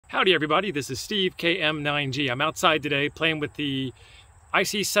Howdy everybody, this is Steve, KM9G. I'm outside today playing with the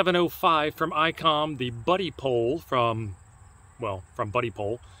IC-705 from Icom, the Buddy Pole from Buddy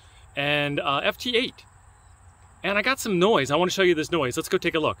Pole, and FT8. And I got some noise. I want to show you this noise. Let's go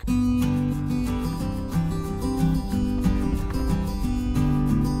take a look.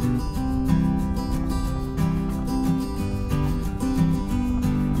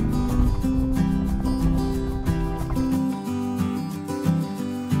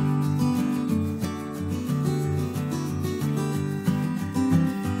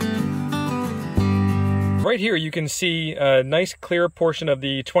 Right here you can see a nice clear portion of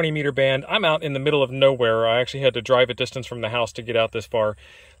the 20-meter band. I'm out in the middle of nowhere. I actually had to drive a distance from the house to get out this far.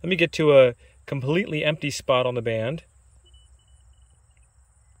 Let me get to a completely empty spot on the band.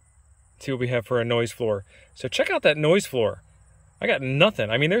 See what we have for a noise floor. So check out that noise floor. I got nothing.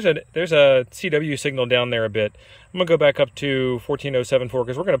 I mean, there's a CW signal down there a bit. I'm gonna go back up to 14074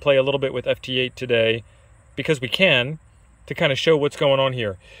 because we're gonna play a little bit with FT8 today because we can, to kind of show what's going on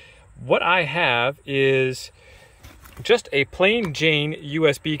here. What I have is just a plain Jane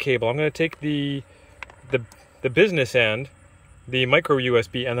USB cable. I'm going to take the business end, the micro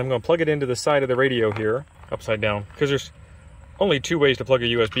USB, and I'm going to plug it into the side of the radio here, upside down, because there's only two ways to plug a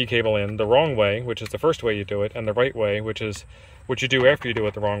USB cable in: the wrong way, which is the first way you do it, and the right way, which is what you do after you do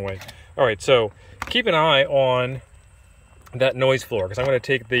it the wrong way. All right, so keep an eye on that noise floor, because I'm going to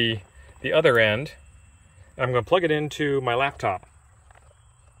take the other end, and I'm going to plug it into my laptop.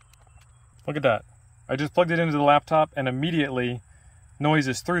 Look at that. I just plugged it into the laptop and immediately noise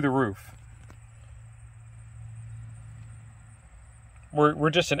is through the roof. We're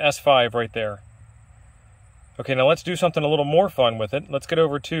just an S5 right there. Okay, now let's do something a little more fun with it. Let's get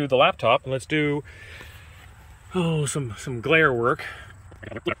over to the laptop and let's do some glare work.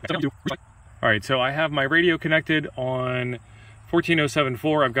 Alright, so I have my radio connected on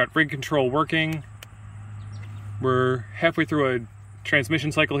 14074. I've got rig control working. We're halfway through a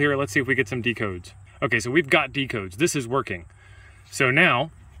transmission cycle here. Let's see if we get some decodes. Okay, so we've got decodes. This is working. So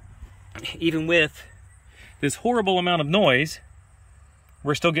now, even with this horrible amount of noise,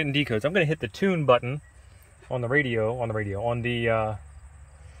 we're still getting decodes. I'm going to hit the tune button on the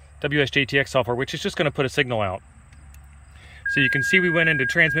WSJT-X software, which is just going to put a signal out. So you can see we went into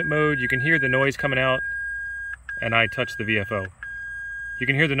transmit mode. You can hear the noise coming out, and I touched the VFO. You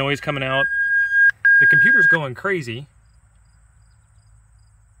can hear the noise coming out. The computer's going crazy.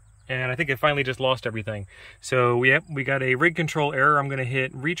 And I think it finally just lost everything. So we got a rig control error. I'm going to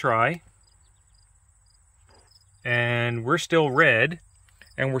hit retry. And we're still red.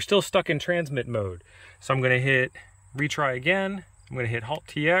 And we're still stuck in transmit mode. So I'm going to hit retry again. I'm going to hit halt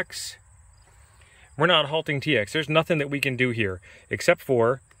TX. We're not halting TX. There's nothing that we can do here except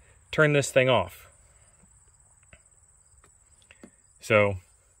for turn this thing off. So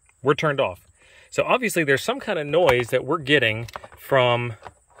we're turned off. So obviously there's some kind of noise that we're getting from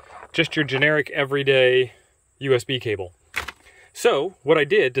just your generic everyday USB cable. So what I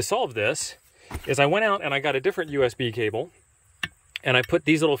did to solve this is I went out and I got a different USB cable and I put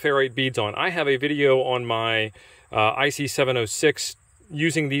these little ferrite beads on. I have a video on my IC-706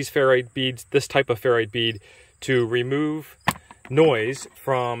 using these ferrite beads, this type of ferrite bead, to remove noise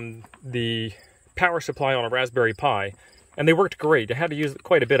from the power supply on a Raspberry Pi. And they worked great. I had to use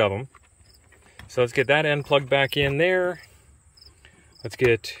quite a bit of them. So let's get that end plugged back in there. Let's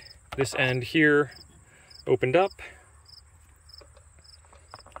get this end here opened up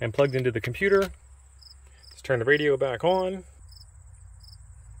and plugged into the computer. Let's turn the radio back on.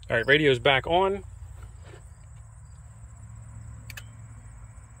 All right, radio's back on.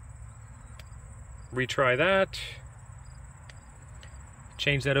 Retry that.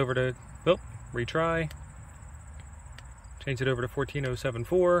 Change that over to, retry. Change it over to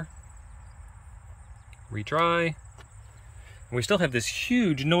 14074. Retry. And we still have this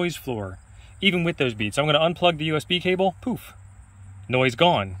huge noise floor, even with those beads. So I'm going to unplug the USB cable. Poof. Noise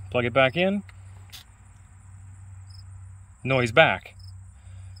gone. Plug it back in. Noise back.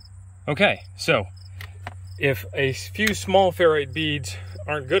 Okay, so if a few small ferrite beads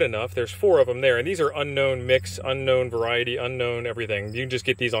aren't good enough, there's 4 of them there, and these are unknown mix, unknown variety, unknown everything. You can just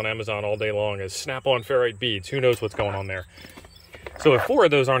get these on Amazon all day long as snap-on ferrite beads. Who knows what's going on there? So if 4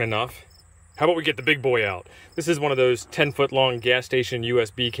 of those aren't enough, how about we get the big boy out? This is one of those 10-foot long gas station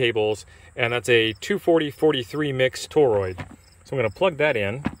USB cables, and that's a 240-43 mix toroid. So I'm going to plug that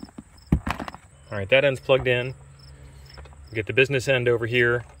in. All right, that end's plugged in. Get the business end over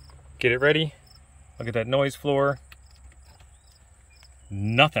here. Get it ready. Look at that noise floor.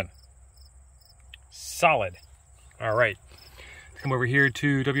 Nothing. Solid. All right. Come over here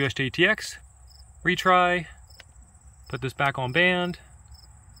to WSJT-X. Retry. Put this back on band.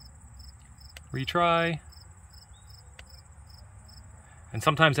 retry. And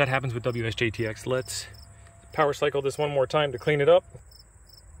sometimes that happens with WSJT-X. Let's power cycle this one more time to clean it up.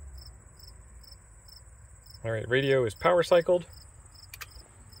 All right, radio is power cycled.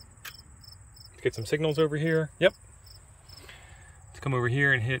 Let's get some signals over here. Yep. Let's come over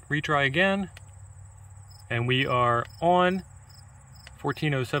here and hit retry again. And we are on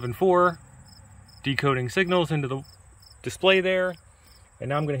 14074, decoding signals into the display there. And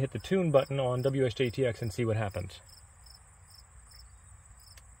now I'm going to hit the tune button on WSJT-X and see what happens.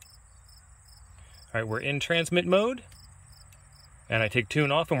 All right, we're in transmit mode, and I take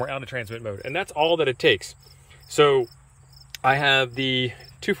tune off and we're out of transmit mode. And that's all that it takes. So I have the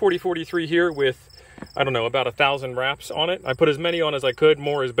 24043 here with, I don't know, about 1,000 wraps on it. I put as many on as I could.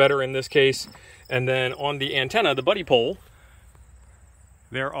 More is better in this case. And then on the antenna, the buddy pole,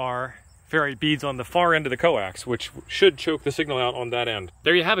 there are ferrite beads on the far end of the coax, which should choke the signal out on that end.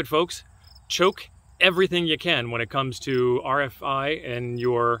 There you have it, folks. Choke everything you can when it comes to RFI and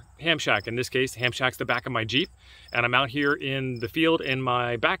your ham shack. In this case, ham shack's the back of my Jeep, and I'm out here in the field in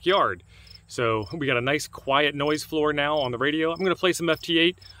my backyard. So we got a nice quiet noise floor now on the radio. I'm going to play some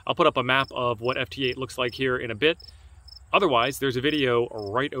FT8. I'll put up a map of what FT8 looks like here in a bit. Otherwise, there's a video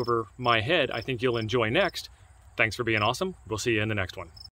right over my head I think you'll enjoy next. Thanks for being awesome. We'll see you in the next one.